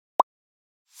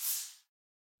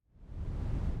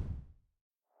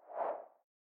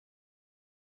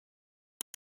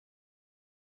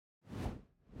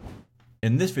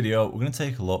In this video, we're going to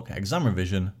take a look at exam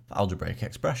revision for algebraic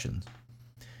expressions.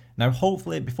 Now,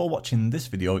 hopefully, before watching this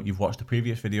video, you've watched the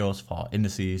previous videos for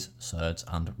indices, surds,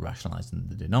 and rationalising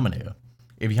the denominator.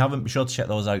 If you haven't, be sure to check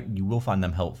those out. You will find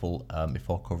them helpful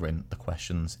before covering the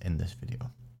questions in this video.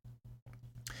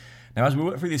 Now, as we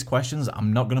work through these questions,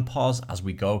 I'm not going to pause as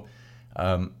we go.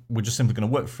 We're just simply going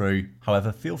to work through.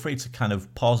 However, feel free to kind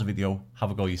of pause the video,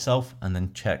 have a go yourself, and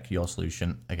then check your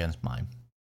solution against mine.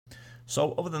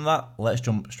 So other than that, let's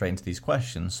jump straight into these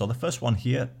questions. So the first one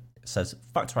here says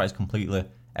factorise completely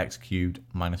x cubed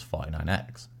minus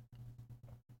 49x.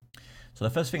 So the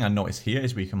first thing I notice here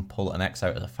is we can pull an x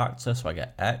out as a factor. So I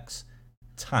get x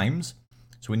times,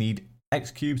 so we need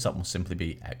x cubed, so that must simply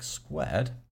be x squared.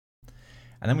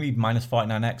 And then we need minus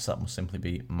 49x, so that must simply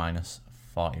be minus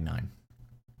 49.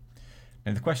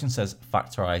 Now the question says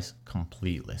factorise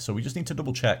completely. So we just need to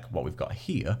double check what we've got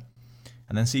here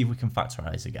and then see if we can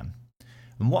factorise again.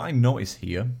 And what I notice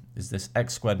here is this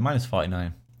x squared minus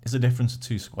 49 is a difference of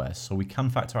two squares. So we can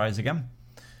factorise again.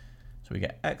 So we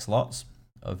get x lots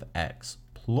of x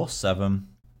plus 7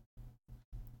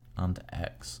 and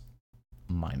x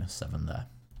minus 7 there.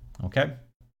 Okay.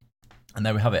 And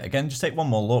there we have it. Again, just take one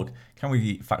more look. Can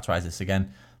we factorise this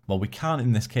again? Well, we can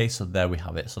in this case, so there we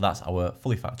have it. So that's our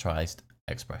fully factorised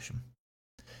expression.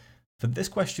 For this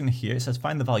question here, it says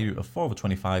find the value of 4 over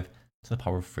 25 to the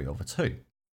power of 3 over 2.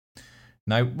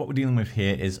 Now, what we're dealing with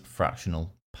here is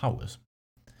fractional powers.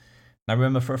 Now,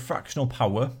 remember, for a fractional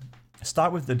power,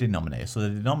 start with the denominator. So the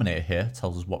denominator here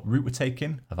tells us what root we're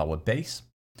taking of our base.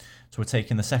 So we're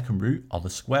taking the second root, or the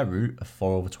square root, of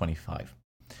 4 over 25.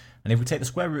 And if we take the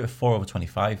square root of 4 over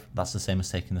 25, that's the same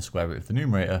as taking the square root of the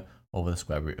numerator over the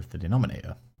square root of the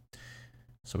denominator.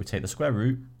 So we take the square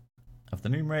root of the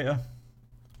numerator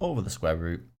over the square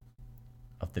root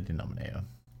of the denominator.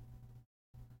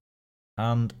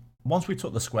 And once we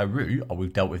took the square root, or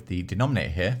we've dealt with the denominator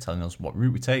here, telling us what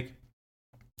root we take,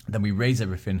 then we raise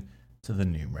everything to the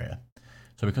numerator.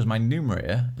 So because my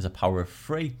numerator is a power of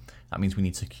 3, that means we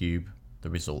need to cube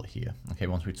the result here. Okay,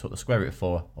 once we took the square root of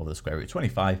 4 over the square root of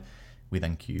 25, we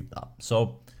then cube that.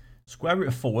 So square root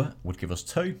of 4 would give us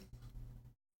 2.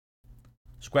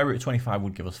 Square root of 25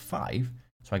 would give us 5.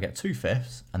 So I get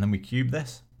 2/5, and then we cube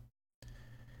this.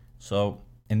 So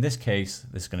in this case,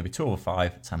 this is going to be 2 over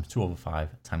 5 times 2 over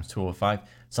 5 times 2 over 5.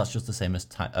 So that's just the same as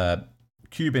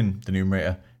cubing the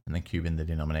numerator and then cubing the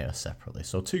denominator separately.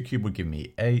 So 2 cubed would give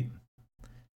me 8,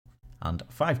 and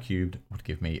 5 cubed would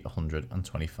give me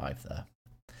 125 there.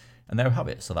 And there we have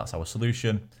it. So that's our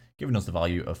solution, giving us the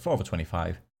value of 4 over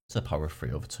 25 to the power of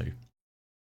 3 over 2.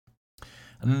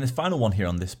 And then this final one here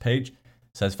on this page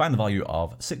says find the value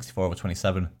of 64 over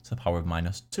 27 to the power of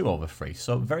minus 2 over 3.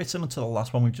 So very similar to the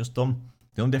last one we've just done.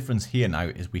 The only difference here now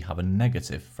is we have a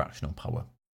negative fractional power.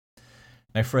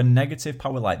 Now for a negative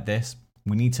power like this,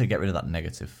 we need to get rid of that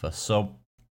negative first. So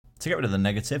to get rid of the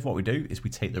negative, what we do is we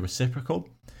take the reciprocal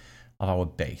of our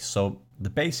base. So the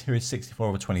base here is 64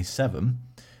 over 27.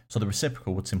 So the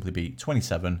reciprocal would simply be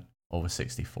 27 over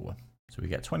 64. So we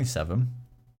get 27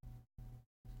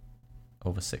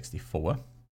 over 64.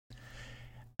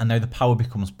 And now the power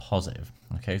becomes positive.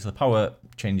 Okay, so the power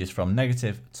changes from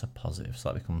negative to positive. So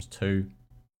that becomes 2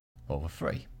 over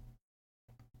 3.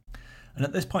 And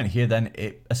at this point here, then,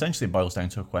 it essentially boils down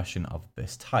to a question of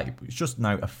this type. It's just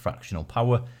now a fractional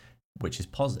power, which is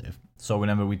positive. So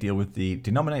remember, we deal with the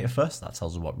denominator first. That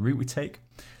tells us what root we take.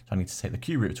 So I need to take the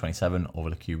cube root of 27 over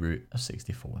the cube root of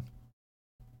 64.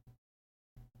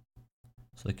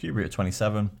 So the cube root of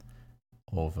 27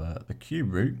 over the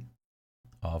cube root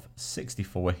of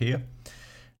 64 here.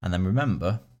 And then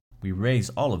remember, we raise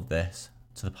all of this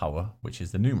to the power, which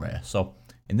is the numerator. So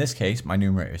in this case, my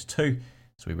numerator is 2.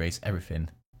 So we raise everything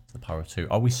to the power of 2,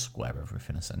 or we square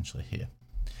everything essentially here.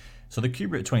 So the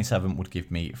cube root of 27 would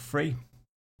give me 3.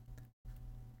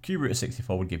 Cube root of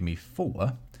 64 would give me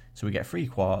 4. So we get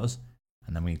 3/4,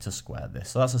 and then we need to square this.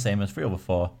 So that's the same as 3 over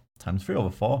 4 times 3 over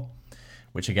 4,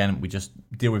 which again, we just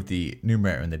deal with the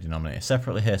numerator and the denominator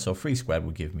separately here. So 3 squared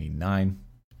would give me 9.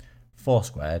 4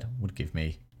 squared would give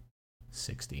me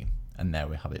 16. And there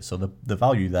we have it. So the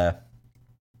value there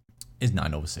is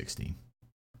 9 over 16.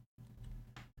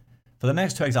 For the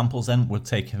next two examples then, we're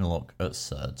taking a look at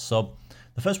surds. So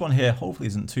the first one here hopefully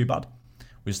isn't too bad.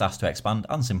 We're just asked to expand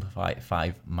and simplify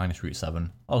 5 minus root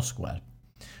 7 all squared.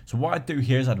 So what I'd do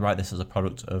here is I'd write this as a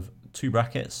product of two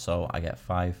brackets. So I get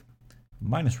 5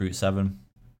 minus root 7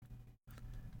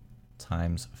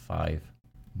 times 5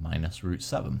 minus root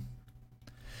 7.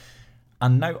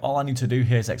 And now all I need to do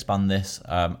here is expand this.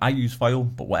 I use FOIL,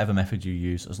 but whatever method you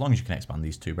use, as long as you can expand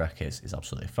these two brackets, is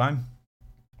absolutely fine.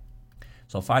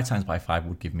 So 5 times by 5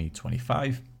 would give me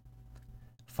 25.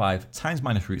 5 times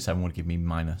minus root 7 would give me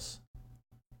minus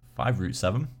 5 root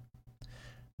 7.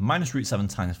 Minus root 7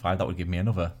 times 5, that would give me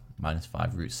another minus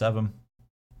 5 root 7.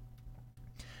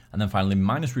 And then finally,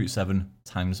 minus root 7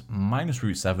 times minus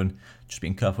root 7, just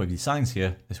being careful with your signs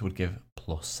here, this would give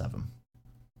plus 7.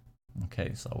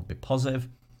 Okay, so that would be positive.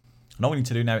 And all we need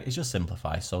to do now is just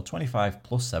simplify. So 25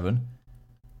 plus 7,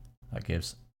 that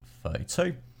gives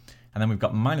 32. And then we've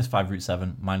got minus 5 root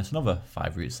 7 minus another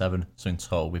 5 root 7. So in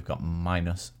total, we've got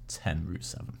minus 10 root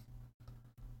 7.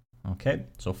 Okay,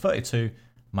 so 32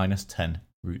 minus 10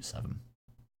 root 7.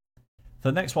 For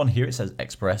the next one here, it says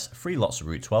express 3 lots of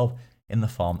root 12 in the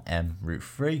form m root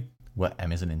 3, where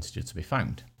m is an integer to be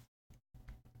found.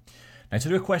 Now to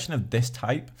do a question of this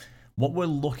type, what we're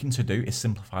looking to do is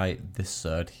simplify this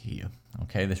third here,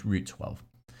 okay, this root 12.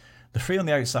 The 3 on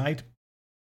the outside,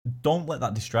 don't let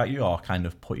that distract you or kind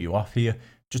of put you off here.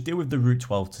 Just deal with the root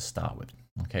 12 to start with.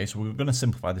 Okay, so we're going to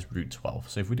simplify this root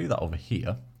 12. So if we do that over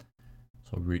here,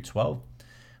 so root 12,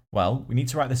 well, we need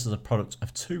to write this as a product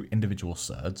of 2 individual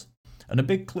thirds. And a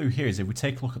big clue here is if we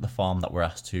take a look at the form that we're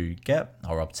asked to get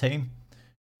or obtain,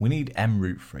 we need m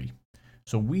root 3.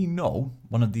 So we know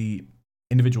one of the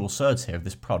individual thirds here of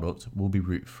this product will be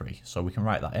root 3. So we can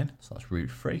write that in. So that's root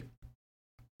 3.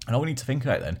 And all we need to think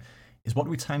about then is what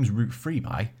do we times root 3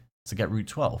 by to get root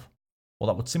 12? Well,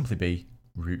 that would simply be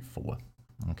root 4.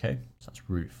 Okay, so that's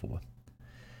root 4.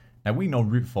 Now we know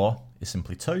root 4 is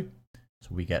simply 2. So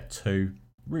we get 2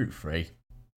 root 3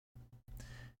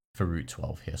 for root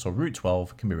 12 here. So root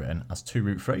 12 can be written as 2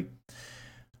 root 3.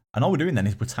 And all we're doing then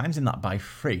is we're timesing that by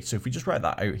 3. So if we just write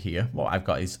that out here, what I've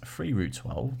got is 3 root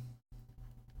 12.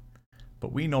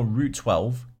 But we know root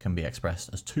 12 can be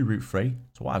expressed as 2 root 3.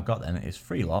 So what I've got then is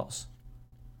 3 lots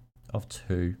of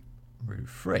 2 root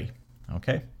 3.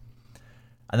 Okay.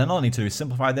 And then all I need to do is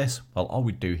simplify this. Well, all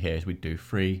we do here is we do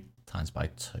 3 times by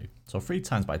 2. So 3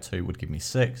 times by 2 would give me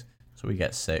 6. So we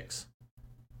get 6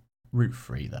 root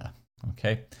 3 there.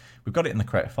 Okay, we've got it in the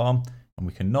correct form, and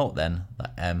we can note then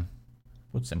that m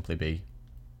would simply be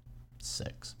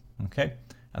 6. Okay,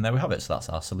 and there we have it. So that's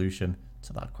our solution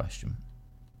to that question.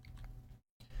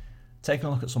 Taking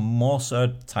a look at some more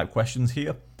third type questions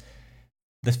here.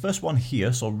 This first one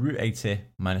here, so root 80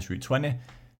 minus root 20,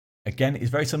 again, is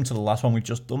very similar to the last one we've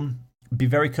just done. Be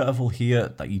very careful here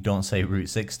that you don't say root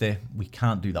 60. We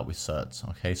can't do that with thirds.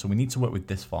 Okay, so we need to work with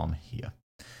this form here.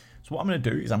 So what I'm going to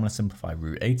do is I'm going to simplify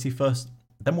root 80 first,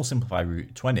 then we'll simplify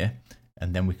root 20,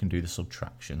 and then we can do the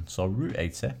subtraction. So root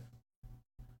 80,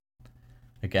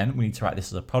 again, we need to write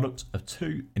this as a product of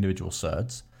 2 individual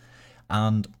thirds.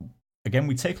 And again,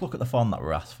 we take a look at the form that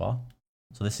we're asked for.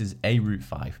 So this is a root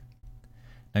 5.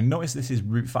 Now notice this is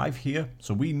root 5 here.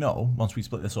 So we know once we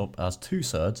split this up as 2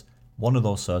 thirds, one of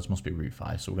those thirds must be root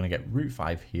 5. So we're going to get root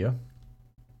 5 here.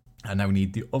 And now we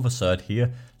need the other third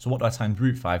here. So what do I times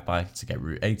root 5 by to get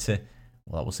root 80?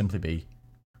 Well, that will simply be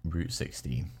root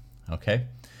 16. Okay.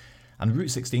 And root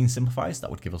 16 simplifies.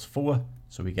 That would give us 4.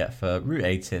 So we get for root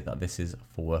 80 that this is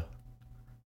 4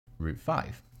 root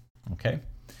 5. Okay.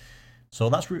 So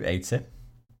that's root 80.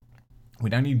 We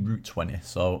now need root 20.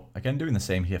 So again, doing the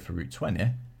same here for root 20.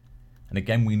 And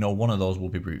again, we know one of those will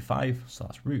be root 5. So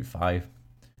that's root 5.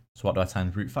 So what do I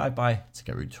times root 5 by to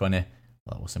get root 20? Well,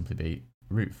 that will simply be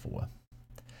root 4.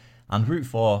 And root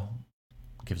 4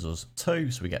 gives us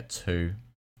 2, so we get 2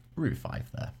 root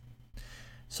 5 there.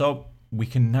 So we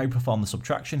can now perform the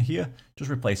subtraction here,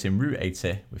 just replacing root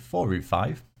 80 with 4 root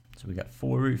 5. So we get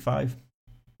 4 root 5.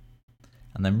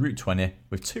 And then root 20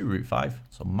 with 2 root 5,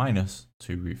 so minus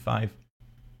 2 root 5.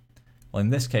 Well, in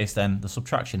this case then, the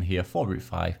subtraction here, 4 root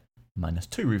 5 minus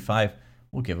 2 root 5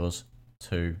 will give us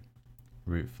 2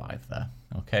 root 5 there.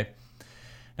 Okay.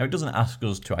 Now, it doesn't ask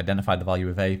us to identify the value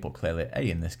of a, but clearly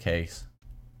a in this case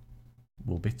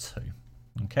will be 2.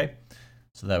 Okay,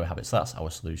 so there we have it. So that's our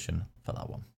solution for that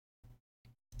one.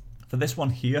 For this one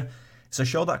here, it's a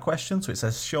show that question. So it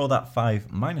says show that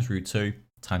 5 minus root 2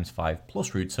 times 5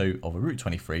 plus root 2 over root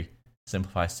 23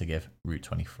 simplifies to give root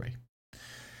 23.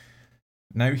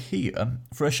 Now here,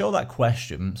 for a show that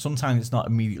question, sometimes it's not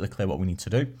immediately clear what we need to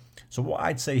do. So what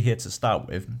I'd say here to start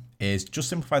with is just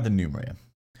simplify the numerator.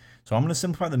 So I'm going to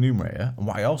simplify the numerator, and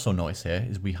what I also notice here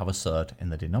is we have a third in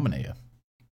the denominator.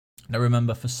 Now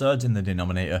remember, for thirds in the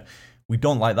denominator, we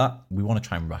don't like that. We want to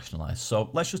try and rationalize.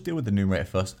 So let's just deal with the numerator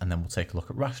first, and then we'll take a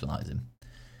look at rationalizing.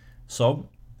 So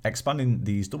expanding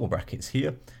these double brackets here,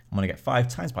 I'm going to get 5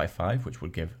 times by 5, which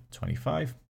would give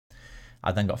 25.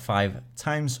 I then got 5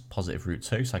 times positive root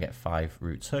 2, so I get 5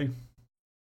 root 2.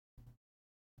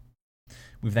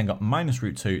 We've then got minus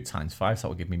root 2 times 5, so that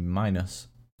will give me minus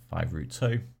 5 root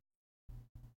 2.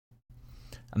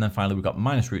 And then finally, we've got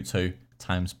minus root 2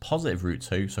 times positive root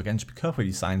 2. So again, just be careful with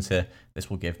your signs here. This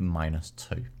will give minus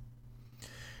 2.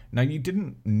 Now, you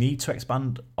didn't need to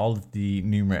expand all of the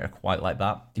numerator quite like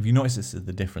that. If you notice this is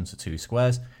the difference of two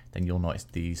squares, then you'll notice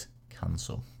these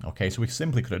cancel. Okay, so we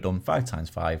simply could have done 5 times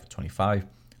 5, 25,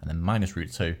 and then minus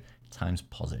root 2 times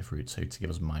positive root 2 to give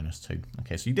us minus 2.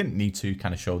 Okay, so you didn't need to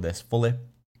kind of show this fully,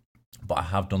 but I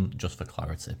have done just for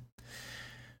clarity.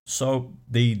 So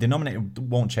the denominator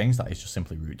won't change, that is just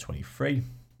simply root 23.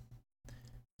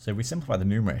 So if we simplify the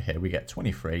numerator here, we get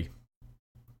 23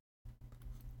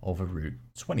 over root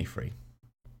 23.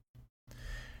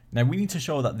 Now we need to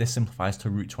show that this simplifies to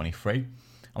root 23.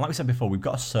 And like we said before, we've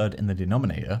got a surd in the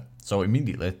denominator. So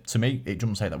immediately, to me, it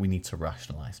jumps out that we need to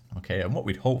rationalize. Okay, and what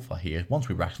we'd hope for here, once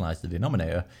we rationalize the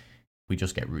denominator, we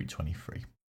just get root 23.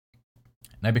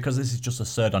 Now, because this is just a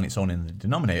surd on its own in the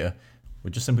denominator, we're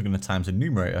just simply going to times the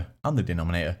numerator and the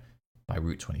denominator by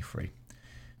root 23.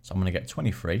 So I'm going to get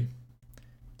 23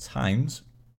 times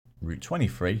root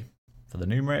 23 for the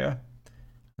numerator.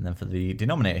 And then for the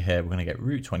denominator here, we're going to get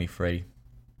root 23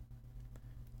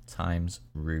 times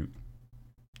root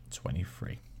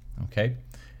 23. Okay.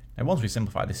 Now, once we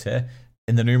simplify this here,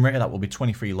 in the numerator, that will be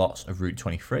 23 lots of root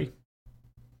 23.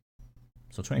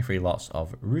 So 23 lots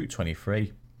of root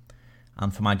 23.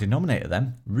 And for my denominator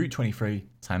then, root 23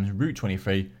 times root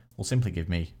 23 will simply give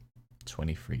me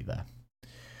 23 there.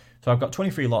 So I've got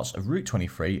 23 lots of root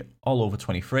 23 all over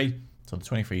 23. So the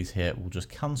 23s here will just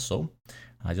cancel.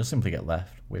 I just simply get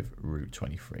left with root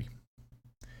 23,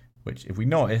 which if we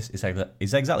notice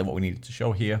is exactly what we needed to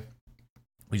show here.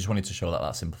 We just wanted to show that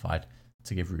that's simplified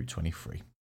to give root 23.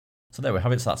 So there we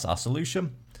have it, so that's our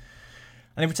solution.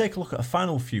 And if we take a look at a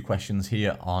final few questions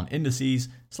here on indices,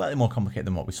 slightly more complicated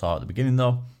than what we saw at the beginning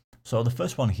though. So the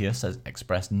first one here says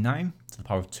express 9 to the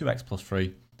power of 2x plus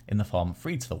 3 in the form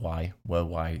 3 to the y, where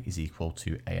y is equal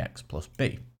to ax plus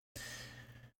b.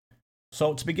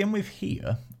 So to begin with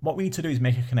here, what we need to do is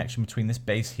make a connection between this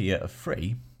base here of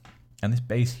 3 and this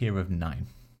base here of 9.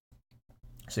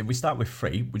 So if we start with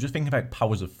 3, we're just thinking about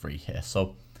powers of 3 here.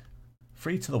 So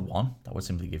 3 to the 1, that would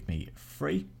simply give me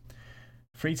 3.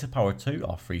 3 to the power 2,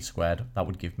 or 3 squared, that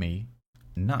would give me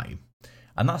 9.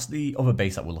 And that's the other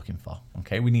base that we're looking for.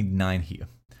 Okay, we need 9 here.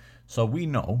 So we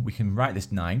know we can write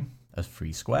this 9 as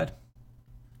 3 squared.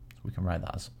 So we can write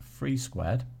that as 3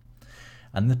 squared.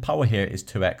 And the power here is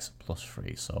 2x plus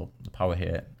 3. So the power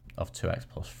here of 2x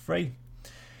plus 3.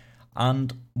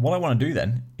 And what I want to do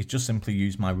then is just simply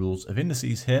use my rules of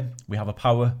indices here. We have a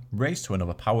power raised to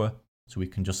another power, so we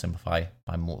can just simplify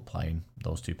by multiplying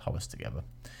those two powers together.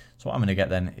 So what I'm going to get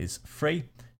then is 3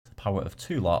 to the power of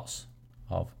 2 lots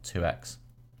of 2x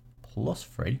plus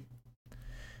 3,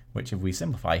 which if we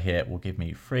simplify here will give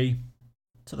me 3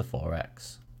 to the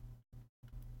 4x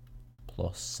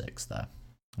plus 6 there.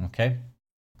 Okay.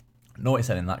 Notice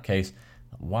that in that case,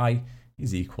 that y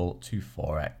is equal to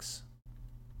 4x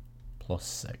plus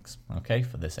 6, okay,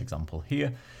 for this example here.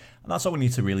 And that's all we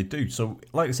need to really do. So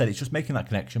like I said, it's just making that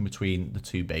connection between the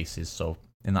two bases. So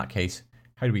in that case,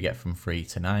 how do we get from 3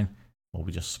 to 9? Well,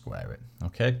 we just square it,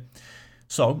 okay?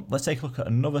 So let's take a look at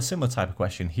another similar type of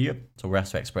question here. So we're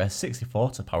asked to express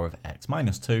 64 to the power of x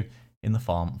minus 2 in the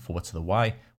form 4 to the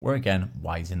y, where again,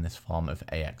 y is in this form of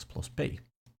ax plus b.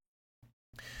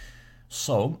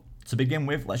 So to begin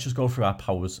with, let's just go through our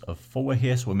powers of 4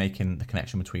 here. So we're making the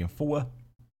connection between 4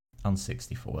 and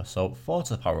 64. So 4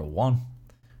 to the power of 1,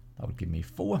 that would give me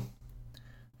 4.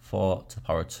 4 to the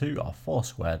power of 2, or 4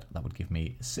 squared, that would give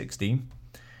me 16.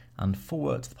 And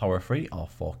 4 to the power of 3, or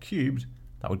 4 cubed,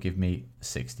 that would give me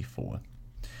 64.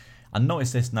 And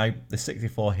notice this now, the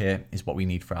 64 here is what we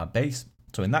need for our base.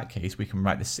 So in that case, we can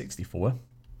write the 64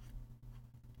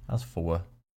 as 4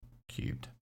 cubed.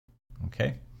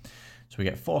 Okay, so we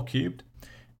get 4 cubed.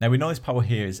 Now we know this power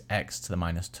here is x to the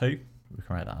minus 2. We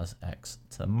can write that as x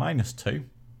to the minus 2.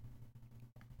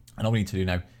 And all we need to do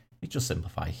now is just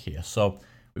simplify here. So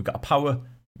we've got a power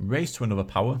raised to another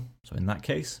power. So in that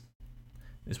case,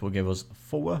 this will give us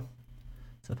 4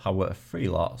 to the power of 3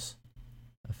 lots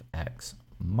of x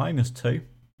minus 2.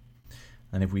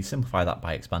 And if we simplify that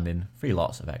by expanding 3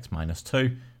 lots of x minus 2,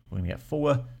 we're going to get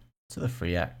 4 to the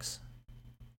 3x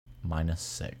minus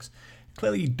 6.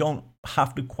 Clearly, you don't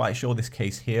have to quite show this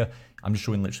case here. I'm just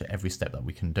showing literally every step that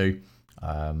we can do.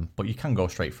 But you can go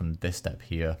straight from this step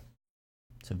here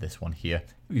to this one here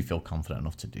if you feel confident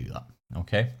enough to do that.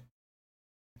 Okay.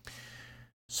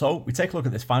 So we take a look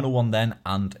at this final one then,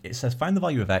 and it says find the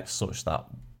value of x such that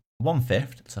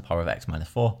 1/5 to the power of x minus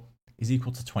 4 is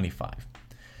equal to 25.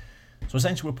 So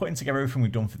essentially we're putting together everything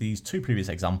we've done for these two previous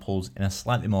examples in a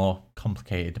slightly more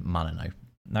complicated manner now.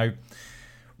 Now,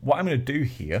 what I'm going to do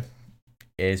here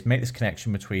is make this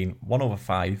connection between 1 over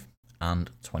 5 and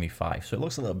 25. So it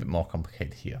looks a little bit more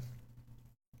complicated here.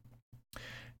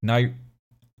 Now,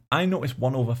 I noticed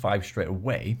 1 over 5 straight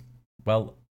away.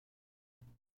 Well,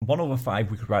 1 over 5,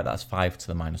 we could write that as 5 to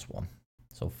the minus 1.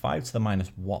 So 5 to the minus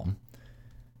 1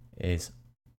 is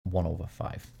 1 over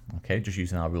 5. Okay, just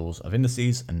using our rules of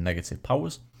indices and negative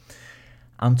powers.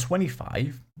 And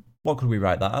 25, what could we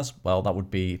write that as? Well, that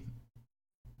would be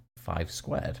 5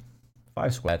 squared.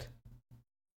 5 squared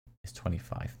is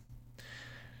 25.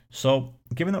 So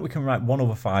given that we can write 1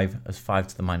 over 5 as 5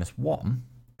 to the minus 1,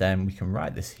 then we can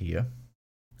write this here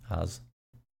as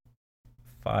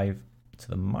 5 to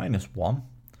the minus 1,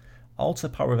 all to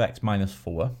the power of x minus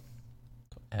 4,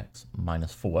 so x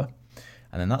minus 4,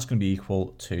 and then that's going to be equal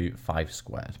to 5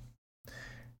 squared.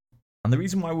 And the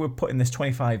reason why we're putting this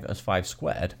 25 as 5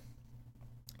 squared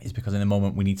is because in a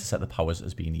moment we need to set the powers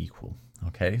as being equal.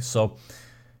 Okay, so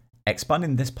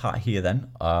expanding this part here then,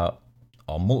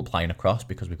 or multiplying across,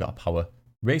 because we've got a power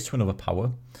raised to another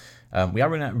power, we are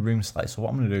running out of room slightly, so what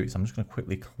I'm going to do is I'm just going to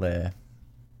quickly clear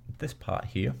this part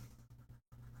here,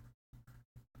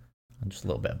 and just a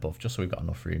little bit above, just so we've got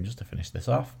enough room just to finish this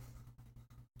off.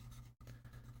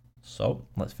 So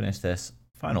let's finish this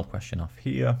final question off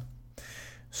here.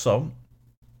 So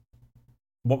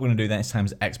what we're going to do then is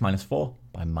times x minus 4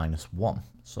 by minus 1.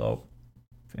 So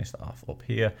finish that off up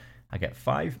here. I get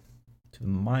 5 to the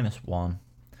minus 1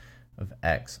 of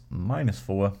x minus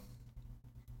 4. And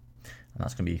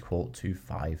that's going to be equal to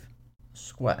 5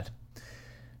 squared.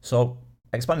 So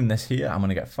expanding this here, I'm going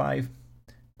to get 5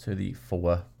 to the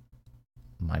 4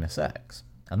 minus x.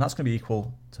 And that's going to be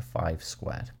equal to 5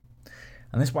 squared.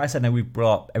 And this is why I said now we've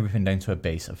brought everything down to a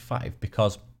base of 5,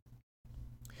 because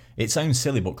it sounds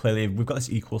silly, but clearly we've got this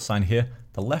equal sign here.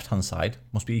 The left-hand side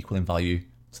must be equal in value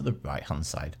to the right-hand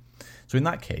side. So in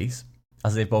that case,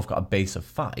 as they've both got a base of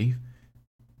 5,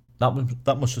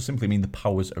 that must just simply mean the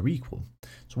powers are equal.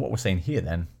 So what we're saying here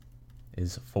then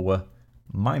is 4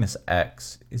 minus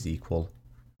x is equal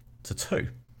to 2. And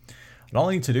all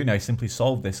I need to do now is simply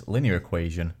solve this linear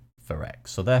equation for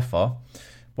x. So therefore,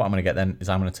 what I'm going to get then is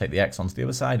I'm going to take the x onto the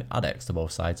other side, add x to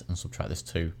both sides, and subtract this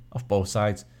 2 off both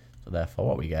sides. So therefore,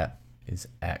 what we get is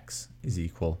x is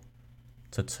equal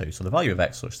to 2. So the value of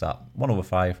x such that 1 over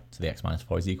 5 to the x minus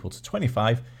 4 is equal to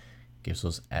 25 gives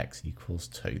us x equals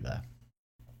 2 there.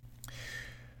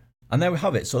 And there we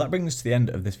have it. So that brings us to the end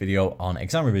of this video on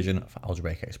exam revision for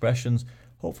algebraic expressions.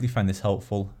 Hopefully you find this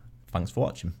helpful. Thanks for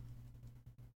watching.